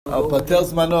Oh,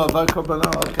 Patel's mano avar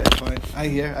korbano. Okay, fine. I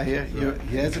hear.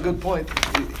 He has a good point.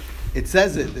 It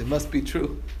says it. It must be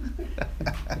true.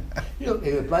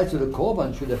 It applies to the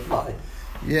korban. Should apply.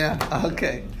 Yeah.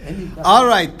 Okay. All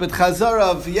right. But chazar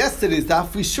of yesterday's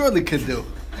daf we surely can do.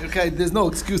 Okay. There's no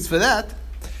excuse for that.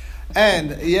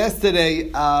 And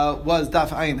yesterday was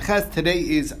daf ayin ches. Today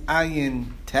is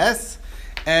ayin tes,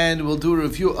 and we'll do a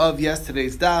review of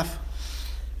yesterday's daf.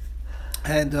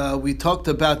 And we talked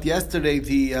about yesterday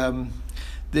the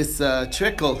this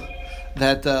trickle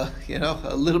that a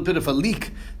little bit of a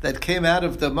leak that came out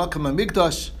of the Makam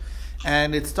HaMikdash,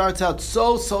 and it starts out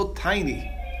so tiny,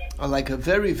 like a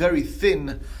very very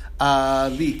thin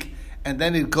leak, and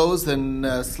then it goes and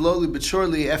slowly but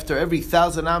surely after every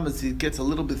 1,000 amas it gets a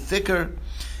little bit thicker,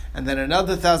 and then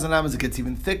another 1,000 amas it gets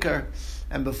even thicker,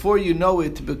 and before you know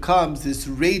it becomes this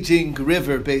raging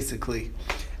river basically.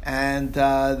 And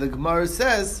the Gemara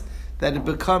says that it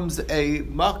becomes a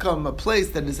makam, a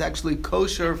place that is actually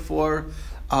kosher for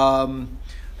mikvah.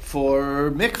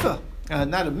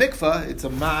 Not a mikvah, it's a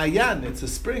ma'ayan, it's a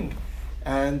spring,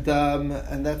 and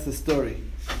that's the story.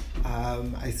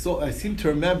 I seem to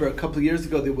remember a couple of years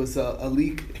ago there was a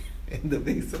leak in the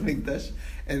Beis Hamikdash,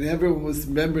 and everyone was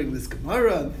remembering this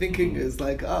Gemara and thinking it's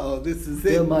like, oh, this is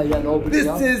it. This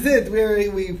is it.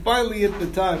 We finally hit the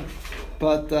time,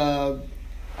 but.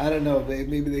 I don't know.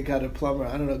 Maybe they got a plumber.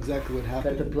 I don't know exactly what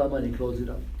happened. Got the plumber and he closed it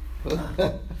up.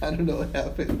 I don't know what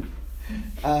happened.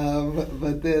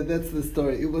 But that's the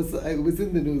story. It was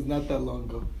in the news not that long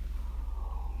ago.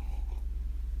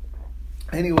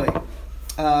 Anyway,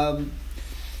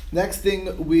 next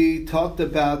thing we talked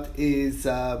about is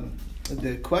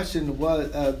the question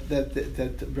was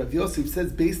that Rav Yosef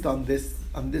says based on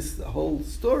this whole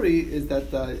story is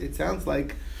that it sounds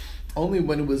like only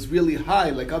when it was really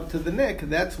high, like up to the neck,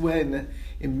 that's when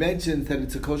it mentions that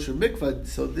it's a kosher mikvah.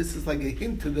 So this is like a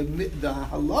hint to the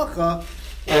halacha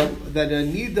that a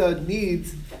nida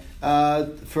needs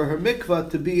for her mikvah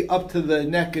to be up to the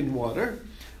neck in water.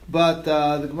 But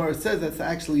the Gemara says that's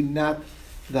actually not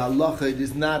the halacha. It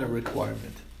is not a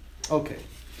requirement. Okay.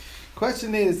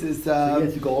 Question is so you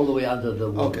have to go all the way under the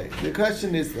water. Okay. The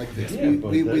question is like this.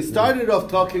 We started off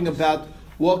talking about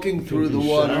walking through the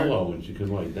water. Shallow and she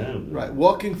can lie down. Right,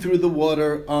 walking through the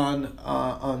water on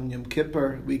Yom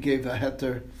Kippur. We gave a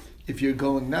heter if you're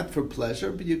going not for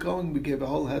pleasure, but you're going. We gave a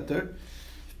whole heter,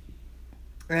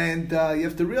 and you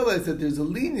have to realize that there's a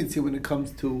leniency when it comes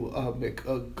to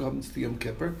Yom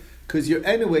Kippur because you're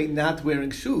anyway not wearing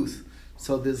shoes,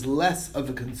 so there's less of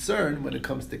a concern when it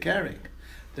comes to carrying.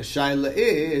 The shaila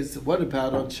is, what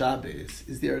about on Shabbos?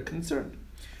 Is there a concern?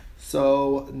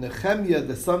 So Nehemiah,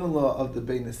 the son-in-law of the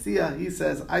Beit Nasiah, he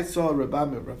says, I saw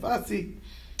Rabam and Ravasi.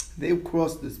 They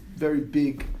crossed this very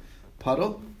big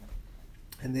puddle,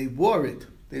 and they wore it.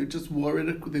 They just wore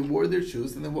it. They wore their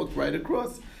shoes, and they walked right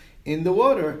across in the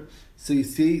water. So you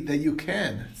see that you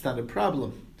can. It's not a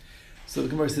problem. So the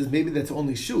Gemara says maybe that's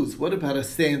only shoes. What about a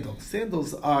sandal?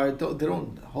 Sandals they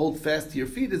don't hold fast to your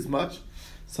feet as much.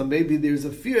 So maybe there's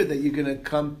a fear that you're going to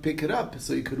come pick it up,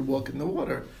 so you could walk in the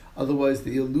water. Otherwise,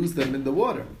 you'll lose them in the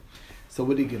water. So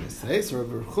what are you going to say? So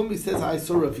Rav Chumi says, I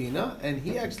saw Ravina, and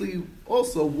he actually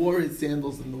also wore his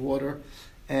sandals in the water,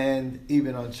 and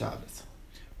even on Shabbos.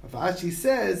 Rav Ashi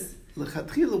says,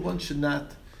 L'chatchila, one should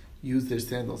not use their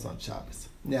sandals on Shabbos.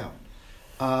 Now,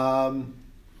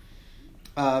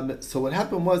 so what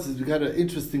happened was we got an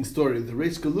interesting story. The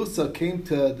Reish Galusa came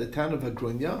to the town of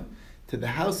Agrunya, to the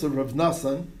house of Rav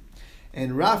Nassan,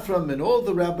 and Rafram and all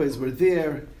the rabbis were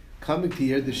there, coming to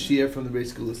hear the shir from the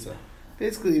Reish Galusa.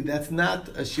 Basically, that's not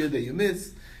a shir that you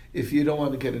miss if you don't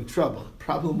want to get in trouble.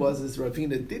 Problem was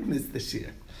Ravina did miss the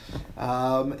shir.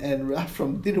 And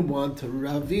Rafram didn't want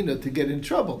Ravina to get in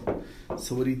trouble.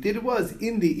 So what he did was,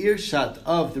 in the earshot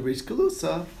of the Reish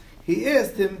Galusa, he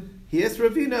asked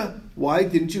Ravina, why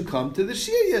didn't you come to the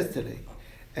shir yesterday?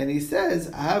 And he says,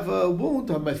 I have a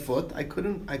wound on my foot. I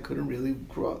couldn't really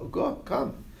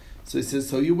come. So he says,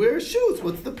 so you wear shoes.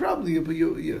 What's the problem?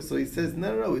 So he says,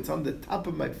 no, it's on the top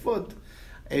of my foot.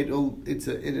 It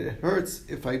hurts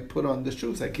if I put on the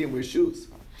shoes. I can't wear shoes.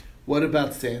 What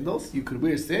about sandals? You could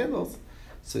wear sandals.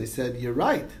 So he said, you're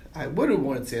right. I would have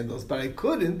worn sandals, but I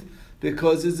couldn't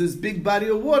because there's this big body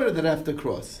of water that I have to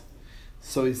cross.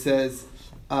 So he says,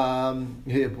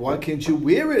 why can't you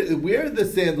wear the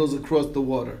sandals across the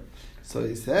water? So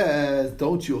he says,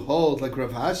 don't you hold like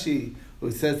Rav Ashi, who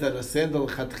says that a sandal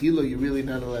chatchila you're really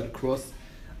not allowed to cross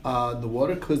the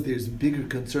water because there's a bigger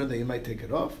concern that you might take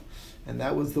it off. And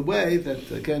that was the way that,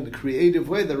 again, the creative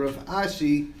way that Rav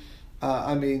Ashi,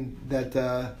 Rafram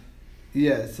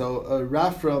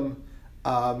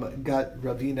got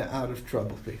Ravina out of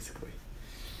trouble, basically.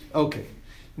 Okay.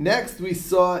 Next we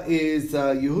saw is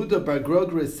Yehuda Bar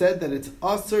Grogra said that it's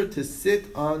usher to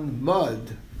sit on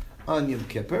mud on Yom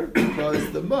Kippur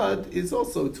because the mud is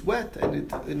also, it's wet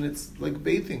and it's like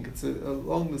bathing. It's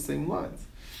along the same lines.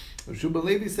 Shubal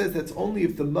Levi says that's only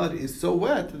if the mud is so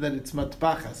wet that it's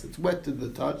matpachas. It's wet to the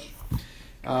touch.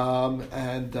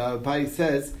 And Bai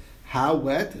says, how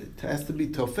wet? It has to be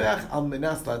tofech al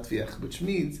menas latviach, which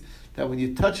means that when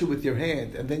you touch it with your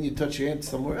hand and then you touch your hand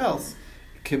somewhere else,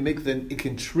 it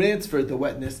can transfer the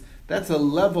wetness. That's a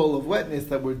level of wetness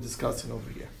that we're discussing over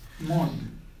here. Mud.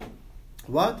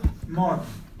 What?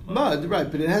 Mud,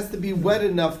 right, but it has to be wet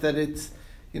enough that it's,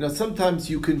 sometimes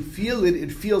you can feel it,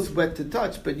 it feels wet to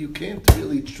touch, but you can't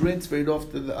really transfer it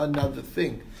off to another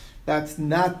thing. That's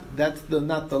not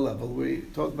the level. We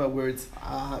talk about where it's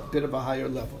a bit of a higher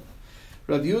level.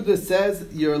 Rav Yehuda says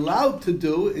you're allowed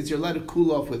to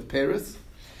cool off with Paris.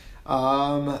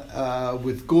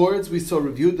 With gourds, we saw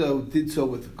Rav Yehuda did so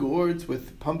with gourds,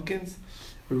 with pumpkins.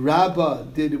 Rabbah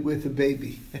did it with a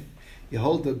baby. You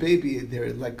hold the baby;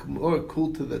 they're like more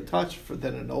cool to the touch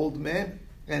than an old man,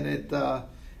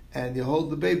 and you hold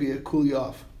the baby, it cool you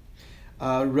off.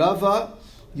 Rava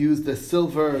used a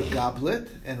silver goblet,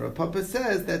 and Rav Papa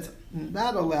says that's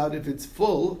not allowed if it's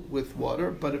full with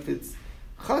water, but if it's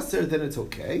chaser, then it's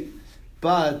okay.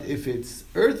 But if it's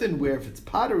earthenware, if it's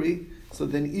pottery, so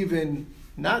then even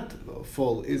not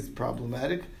full is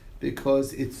problematic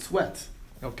because it sweats.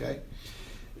 Okay.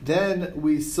 Then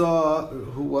we saw,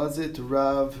 who was it?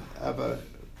 Rav, I have a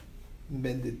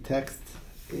mended text.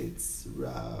 It's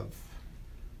Rav,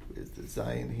 where's the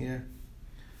Zion here?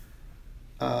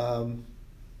 Rav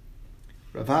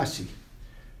Ashi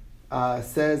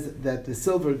says that the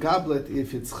silver goblet,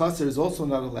 if it's chaser, is also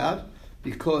not allowed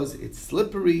because it's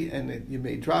slippery and you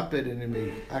may drop it and it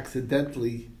may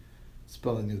accidentally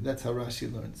spill on you. That's how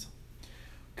Rashi learns.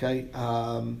 Okay,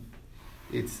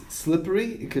 it's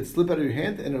slippery. It could slip out of your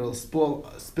hand and it'll spill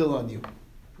on you,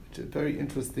 which is a very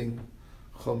interesting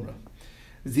chumrah.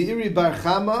 Ziri Bar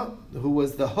Chama, who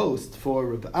was the host for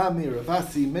Rav Ami, Rav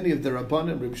Asi, many of the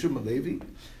Rabbanim, Reb Shimon Levi.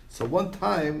 So one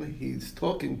time he's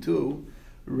talking to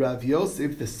Rav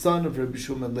Yosef, the son of Reb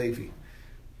Shimon Levi,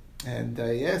 and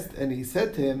he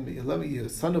said to him, "You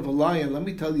son of a lion, let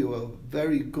me tell you a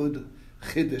very good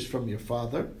chiddush from your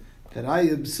father that I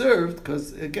observed."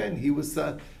 Because again, he was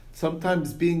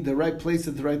sometimes being the right place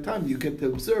at the right time. You get to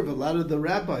observe a lot of the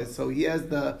rabbis. So he had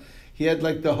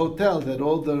like the hotel that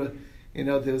all the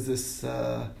there's this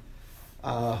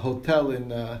hotel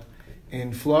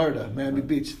in Florida, Miami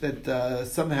Beach, that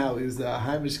somehow he was a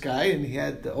Haimish guy, and he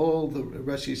had all the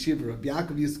Rosh Yeshiva. Rabbi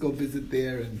Yaakov used to go visit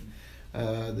there, and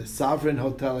the Sovereign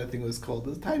Hotel, I think it was called. It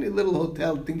was a tiny little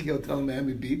hotel, dinky hotel in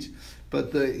Miami Beach,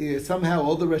 but somehow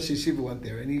all the Rosh Yeshiva went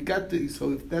there, and he got to.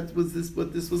 So if that was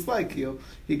what this was like,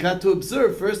 he got to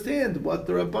observe firsthand what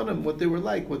the Rabbanim, what they were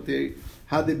like,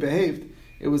 how they behaved.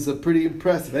 It was pretty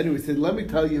impressive. Anyway, he said, "Let me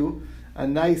tell you a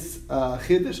nice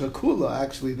chiddush, a kula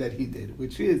actually that he did,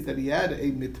 which is that he had a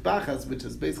mitbachas, which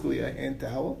is basically a hand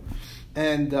towel,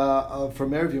 and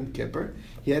from Erev Yom Kippur,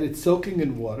 he had it soaking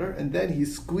in water, and then he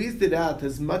squeezed it out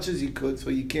as much as he could, so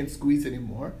you can't squeeze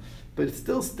anymore, but it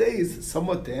still stays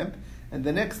somewhat damp. And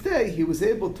the next day, he was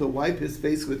able to wipe his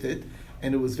face with it,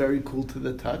 and it was very cool to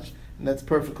the touch, and that's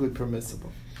perfectly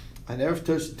permissible. On Erev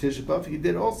Tisha B'Av, he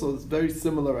did also this very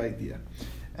similar idea.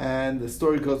 And the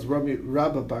story goes,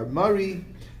 Rabbi Bar Mari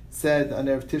said on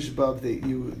Erev Tisha B'Av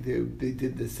they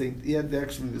did the same. He had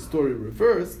actually the story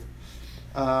reversed,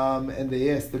 and they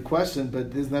asked the question,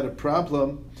 but there's not a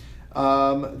problem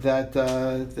that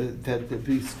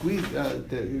be squeezed.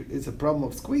 There is a problem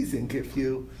of squeezing if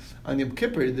you on Yom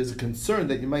Kippur. There's a concern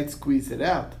that you might squeeze it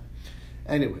out.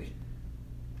 Anyway,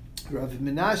 Rav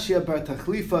Menashe Bar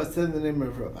Tachlifa said in the name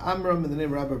of Rav Amram and the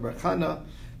name of Rabbi Bar Chana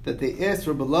that they asked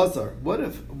Rabbi Lazar, what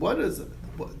is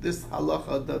this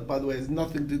halacha that, by the way, has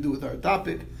nothing to do with our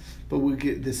topic, but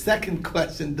the second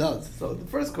question does. So the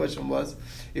first question was,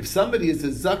 if somebody is a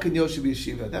Zaken Yoshev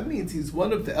Yeshiva, that means he's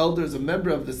one of the elders, a member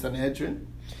of the Sanhedrin,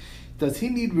 does he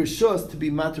need Rishos to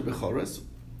be Mater B'choros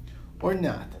or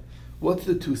not? What's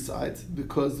the two sides?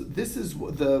 Because this is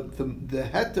the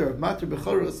heter of Mater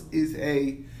B'choros is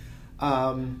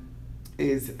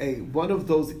one of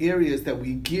those areas that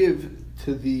we give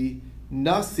to the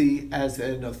Nasi as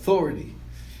an authority.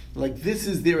 Like this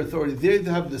is their authority. They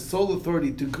have the sole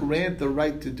authority to grant the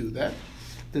right to do that.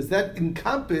 Does that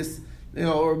encompass,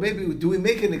 or maybe do we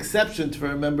make an exception for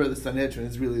a member of the Sanhedrin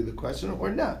is really the question, or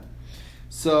not?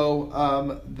 So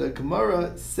the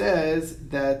Gemara says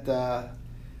that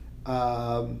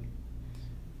Rab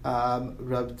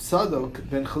Tzadok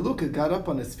ben Chalukah got up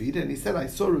on his feet and he said, I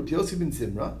saw Reb Yossi ben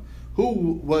Zimra,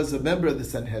 who was a member of the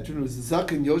Sanhedrin, who was a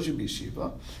Zaken Yoshev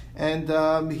Yeshiva,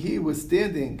 and he was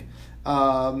standing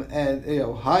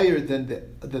and higher than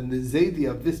the Zaydi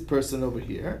of this person over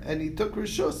here, and he took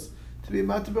Rishus to be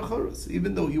Matar Bechorus,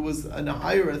 even though he was a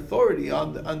higher authority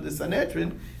on the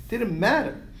Sanhedrin. Didn't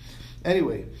matter.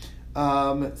 Anyway,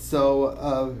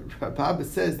 so Rabbi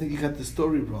says that you got the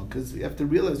story wrong, because you have to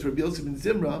realize Rabbi Yosef ben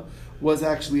Zimra was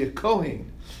actually a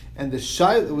Kohen, and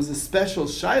it was a special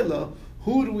Shaila.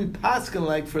 Who do we paskin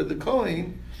like for the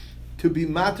Kohen to be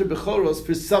Matar Bechoros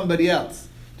for somebody else?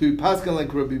 To be paskin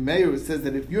like Rabbi Meir, who says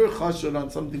that if you're chashod on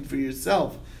something for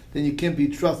yourself, then you can't be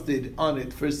trusted on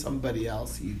it for somebody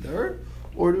else either.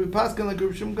 Or to be paskin like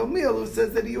Rabbi Shimon Gamliel, who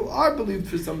says that you are believed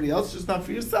for somebody else, just not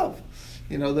for yourself.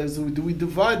 We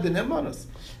divide the nemanos,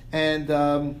 and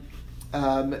the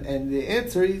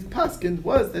answer he's paskin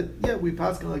was that we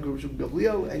paskin like Rabbi Shimon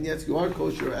Gamliel, and yes, you are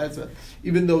kosher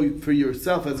even though for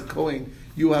yourself as a Kohen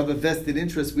you have a vested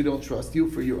interest. We don't trust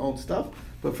you for your own stuff,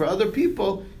 but for other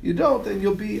people you don't, and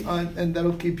you'll be on, and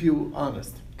that'll keep you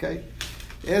honest. Okay,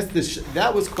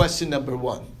 that was question number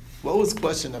 1. What was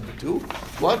question number 2?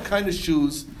 What kind of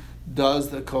shoes does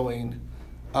the Kohen?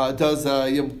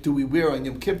 Do we wear on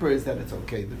Yom Kippur? Is that it's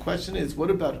okay? The question is, what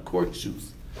about cork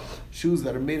shoes? Shoes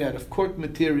that are made out of cork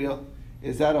material,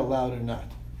 is that allowed or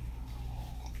not?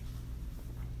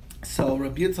 So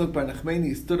Rabbi Yitzchak Bar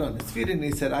Nachmani stood on his feet and he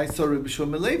said, I saw Rabbi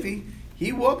Shlomo Levi,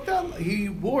 he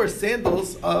wore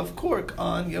sandals of cork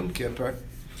on Yom Kippur.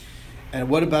 And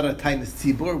what about a Tainas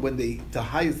Tzibor? When the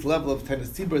highest level of Tainas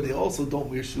Tzibor, they also don't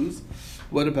wear shoes.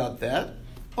 What about that?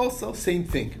 Also, same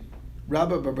thing.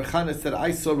 Rabbi Bar Chana said,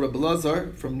 I saw Rabbi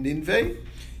Lazar from Ninveh.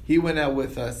 He went out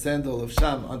with a sandal of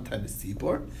Sham on Tainas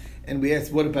Tzibor. And we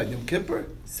asked, what about Yom Kippur?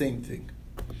 Same thing.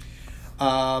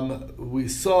 We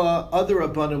saw other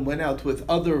Rabbanim went out with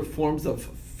other forms of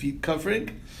feet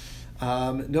covering.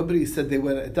 Nobody said they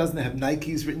went. It doesn't have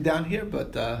Nikes written down here,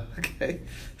 but okay.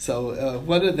 So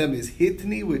one of them is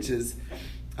Hitni, which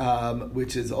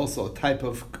is also a type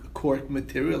of cork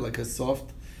material, like a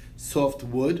soft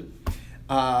wood.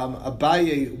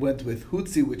 Abaye went with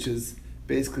Hutzi, which is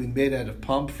basically made out of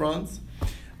palm fronds.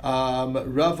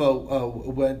 Rava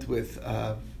went with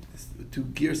to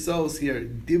Girsos here,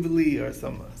 Divli or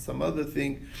some other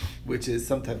thing, which is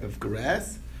some type of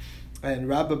grass. And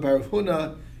Rabbi Bar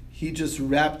Huna, he just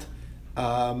wrapped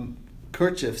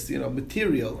kerchiefs,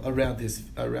 material around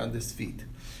his feet,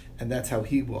 and that's how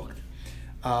he walked.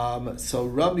 So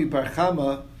Rami Bar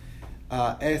Chama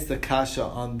asked the kasha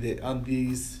on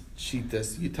these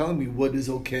shitas. You're telling me wood is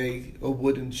okay, or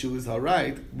wooden shoe is all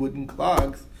right, wooden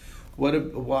clogs.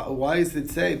 Why is it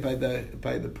say by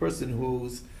the person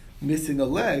who's missing a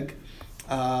leg?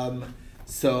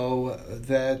 So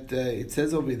that it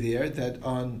says over there that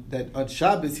on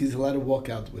Shabbos he's allowed to walk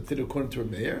out with it according to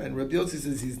Rabbi Meir, and Rabbi Yossi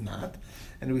says he's not.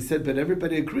 And we said, but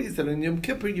everybody agrees that on Yom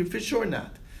Kippur you're for sure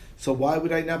not. So why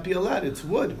would I not be allowed? It's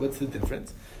wood. What's the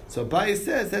difference? So Abaye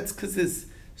says that's because it's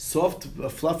soft,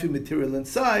 fluffy material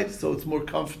inside, so it's more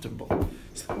comfortable.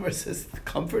 So Gemara says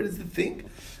comfort is the thing.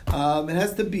 It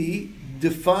has to be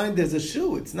defined as a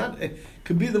shoe. It's not. It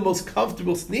could be the most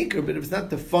comfortable sneaker, but if it's not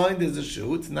defined as a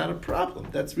shoe, it's not a problem.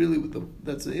 That's really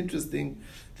that's an interesting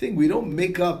thing. We don't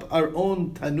make up our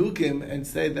own tanukim and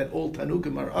say that all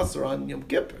tanukim are asur on Yom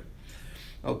Kippur.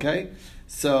 Okay,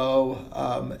 so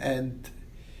and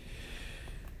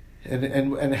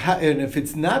if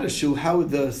it's not a shoe, how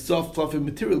is the soft, fluffy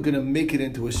material going to make it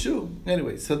into a shoe?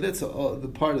 Anyway, so that's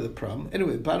the part of the problem.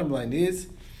 Anyway, the bottom line is,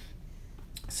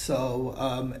 so,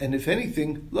 and if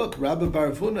anything, look, Rabbi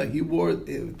Bar Huna, he wore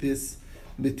this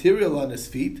material on his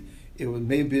feet. It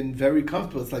may have been very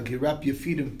comfortable. It's like you wrap your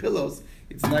feet in pillows.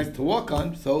 It's nice to walk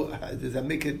on. So does that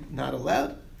make it not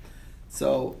allowed?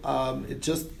 So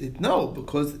no,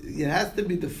 because it has to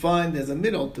be defined as a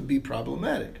middle to be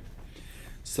problematic.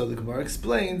 So the Gemara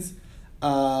explains,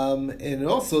 and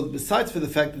also besides for the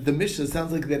fact that the Mishnah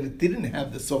sounds like that it didn't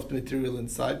have the soft material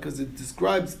inside, because it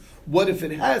describes what if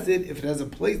it has it. If it has a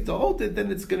place to hold it,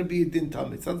 then it's going to be a din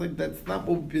tam. It sounds like that's not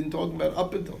what we've been talking about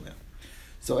up until now.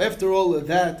 So after all of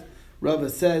that, Rava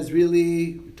says,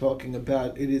 really, we're talking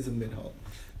about it is a minhal.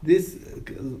 This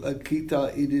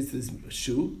kita, it is his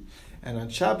shoe. And on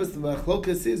Shabbos, the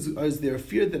machlokas is there a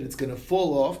fear that it's going to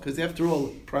fall off? Because after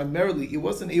all, primarily, he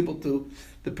wasn't able to.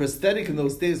 The prosthetic in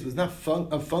those days was not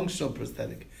a functional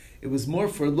prosthetic. It was more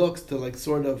for looks to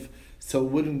so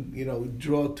it wouldn't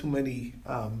draw too many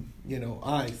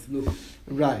eyes.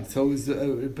 Right. So it was,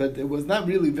 but it was not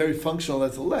really very functional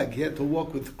as a leg. He had to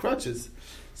walk with crutches.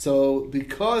 So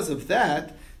because of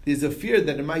that, there's a fear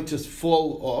that it might just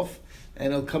fall off,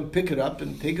 and he'll come pick it up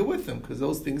and take it with him, because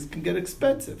those things can get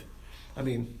expensive. I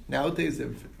mean, nowadays they're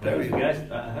How's very. the guy?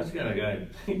 How's he going to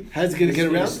get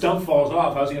If around? the stump falls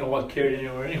off, how's he going to walk carried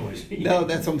anywhere anyways? No,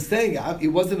 that's what I'm saying. It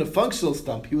wasn't a functional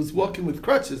stump. He was walking with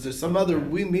crutches or some other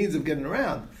means of getting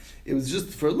around. It was just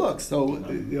for looks. So,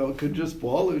 it could just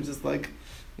fall or just like,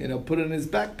 put it in his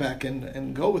backpack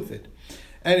and go with it.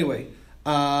 Anyway,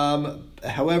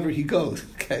 however he goes,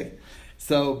 okay?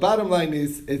 So, bottom line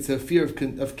is, it's a fear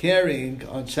of carrying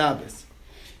on Shabbos.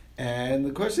 And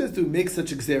the question is, do we make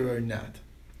such a gzera or not?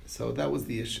 So, that was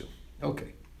the issue.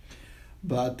 Okay.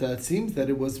 But it seems that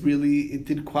it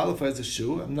did qualify as a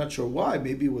shoe. I'm not sure why.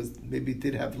 Maybe it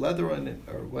did have leather on it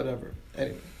or whatever.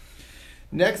 Anyway.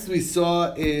 Next we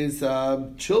saw is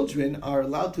children are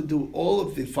allowed to do all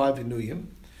of the 5 inuyim,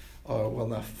 or well,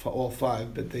 not all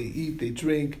 5, but they eat, they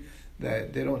drink, they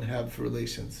don't have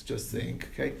relations. Just saying,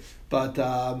 okay. But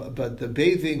the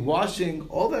bathing, washing,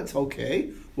 all that's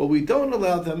okay. What we don't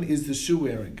allow them is the shoe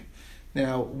wearing.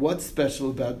 Now, what's special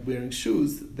about wearing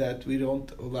shoes that we don't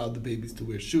allow the babies to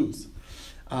wear shoes?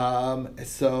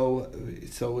 So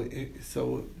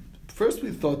first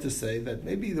we thought to say that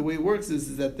maybe the way it works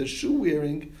is that the shoe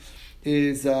wearing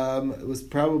was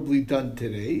probably done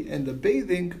today, and the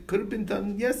bathing could have been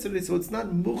done yesterday, so it's not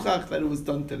muchach that it was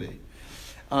done today.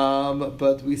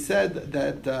 But we said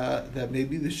that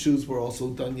maybe the shoes were also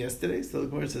done yesterday, so the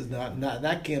Gemara says, no,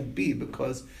 that can't be,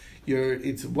 because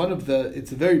it's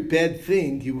a very bad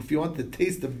thing. If you want the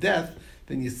taste of death,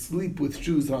 then you sleep with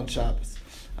shoes on Shabbos.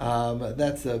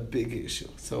 That's a big issue.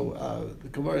 So the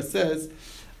Gemara says,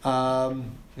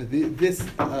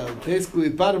 basically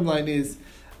the bottom line is,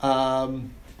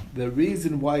 the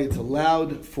reason why it's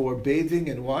allowed for bathing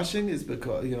and washing is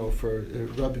because, for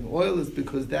rubbing oil, is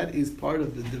because that is part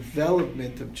of the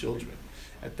development of children.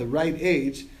 At the right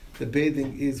age, the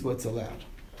bathing is what's allowed.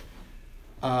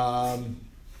 And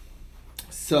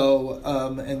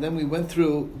then we went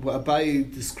through,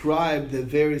 Abaye described the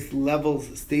various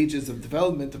levels, stages of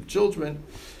development of children,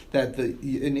 that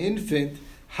an infant,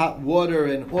 hot water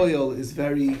and oil is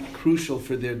very crucial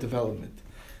for their development.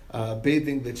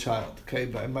 Bathing the child. Okay,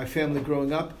 by my family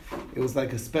growing up, it was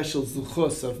like a special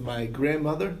zuchos of my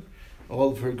grandmother,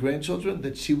 all of her grandchildren,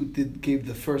 that she gave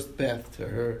the first bath to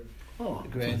her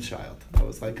grandchild. It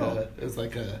was like a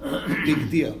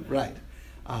big deal, right?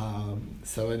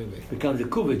 So anyway, becomes a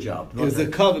cover job. It was a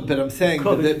cover, but I'm saying,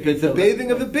 but the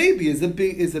bathing of the baby is a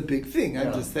big thing.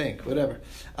 I'm just saying, whatever.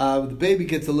 The baby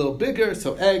gets a little bigger,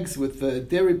 so eggs with the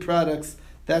dairy products.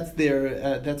 That's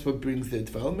what brings their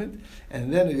development.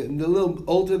 And then a little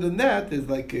older than that is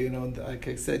like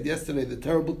I said yesterday, the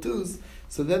terrible twos.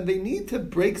 So then they need to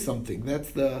break something.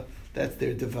 That's their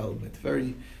development.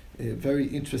 Very, very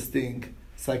interesting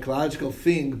psychological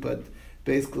thing, but.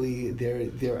 Basically,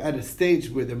 they're at a stage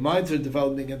where their minds are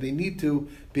developing, and they need to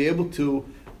be able to,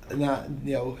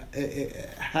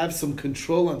 have some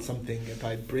control on something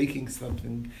by breaking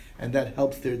something, and that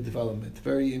helps their development.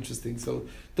 Very interesting. So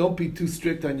don't be too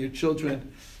strict on your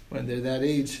children when they're that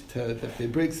age. If they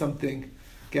break something,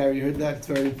 Gary, you heard that? It's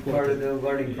very important. Part of the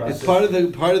learning process. It's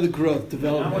part of the growth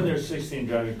development. Not when they're 16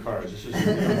 driving cars. This is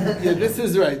yeah, this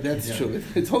is right. That's true.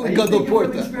 It's only Gadol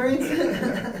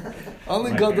Porta.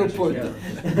 Only Gadol Porta.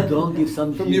 Don't give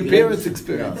something from your parents'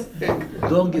 experience.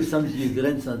 Don't give something to your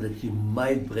grandson that you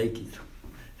might break it,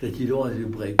 that you don't want to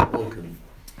break broken.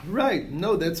 Right.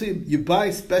 No, that's it. You buy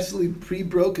specially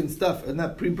pre-broken stuff,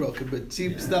 not pre-broken, but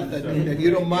cheap stuff that you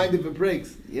don't mind if it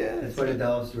breaks. Yeah. That's why the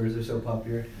Dallas stores are so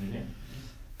popular. Yeah.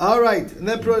 All right, and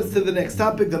that brought us to the next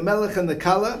topic. The Melech and the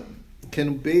Kala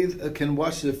can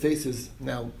wash their faces.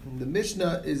 Now, the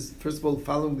Mishnah is, first of all,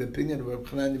 following the opinion of Rav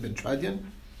Chananya ben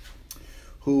Tradian,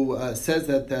 who says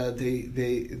that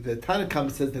the Tanna Kamma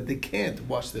says that they can't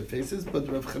wash their faces, but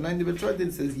Rav Chananya ben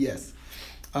Tradian says yes.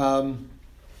 In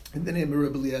the name of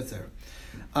Rabbi Eliezer.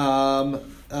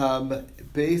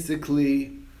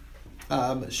 Basically,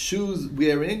 shoes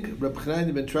wearing, Rav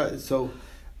Chananya ben Tradian, so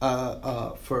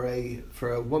for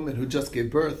a woman who just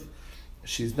gave birth,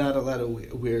 she's not allowed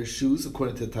to wear shoes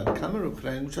according to the Tanna Kamma. Rav Chananya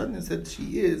ben Tradian said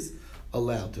she is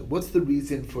allowed to. What's the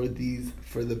reason for the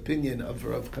opinion of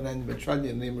Rav Chananya ben Tradian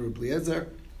in the name of Rabbi Eliezer?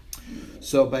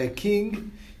 So by a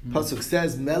king, Pasuk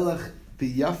says, Melech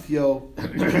b'yafyo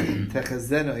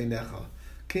techazeno einecha.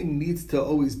 King needs to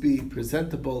always be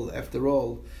presentable. After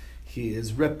all, he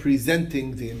is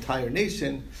representing the entire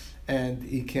nation, and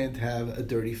he can't have a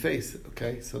dirty face.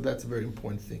 Okay, so that's a very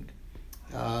important thing.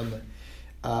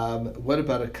 What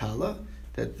about a kala?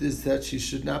 That she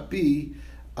should not be.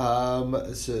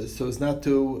 So as not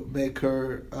to make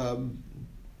her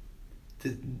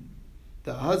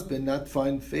the husband not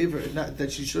find favor,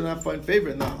 that she should not find favor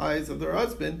in the eyes of her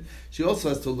husband. She also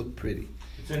has to look pretty.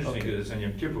 It's interesting Okay. because it's on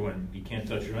Yom Kippur when you can't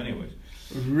touch her anyways.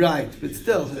 Right, but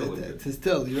still,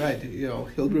 Still you're right.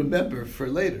 He'll remember for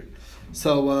later.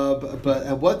 So,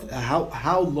 but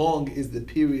how long is the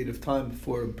period of time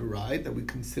for a bride that we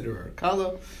consider a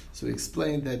kala? So we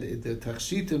explained that the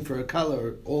takshitim for a kala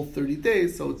are all 30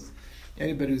 days. So it's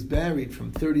anybody who's married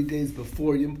from 30 days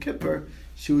before Yom Kippur,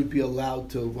 she would be allowed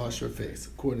to wash her face,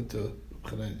 according to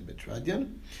Chanan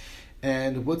Mitradian.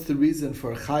 And what's the reason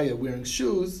for a chaya wearing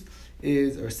shoes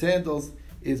or sandals?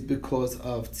 Is because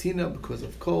of tzina, because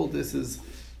of cold. It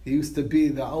used to be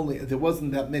there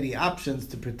wasn't that many options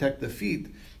to protect the feet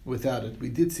without it. We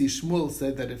did see Shmuel say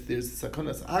that if there's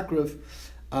sakonas akrav,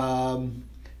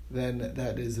 then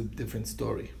that is a different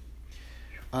story.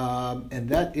 And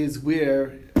that is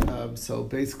where, so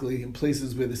basically in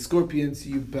places where the scorpions,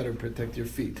 you better protect your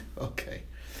feet. Okay.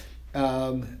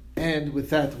 And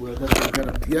with that, that's what we got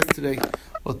up to yesterday.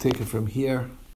 We'll take it from here.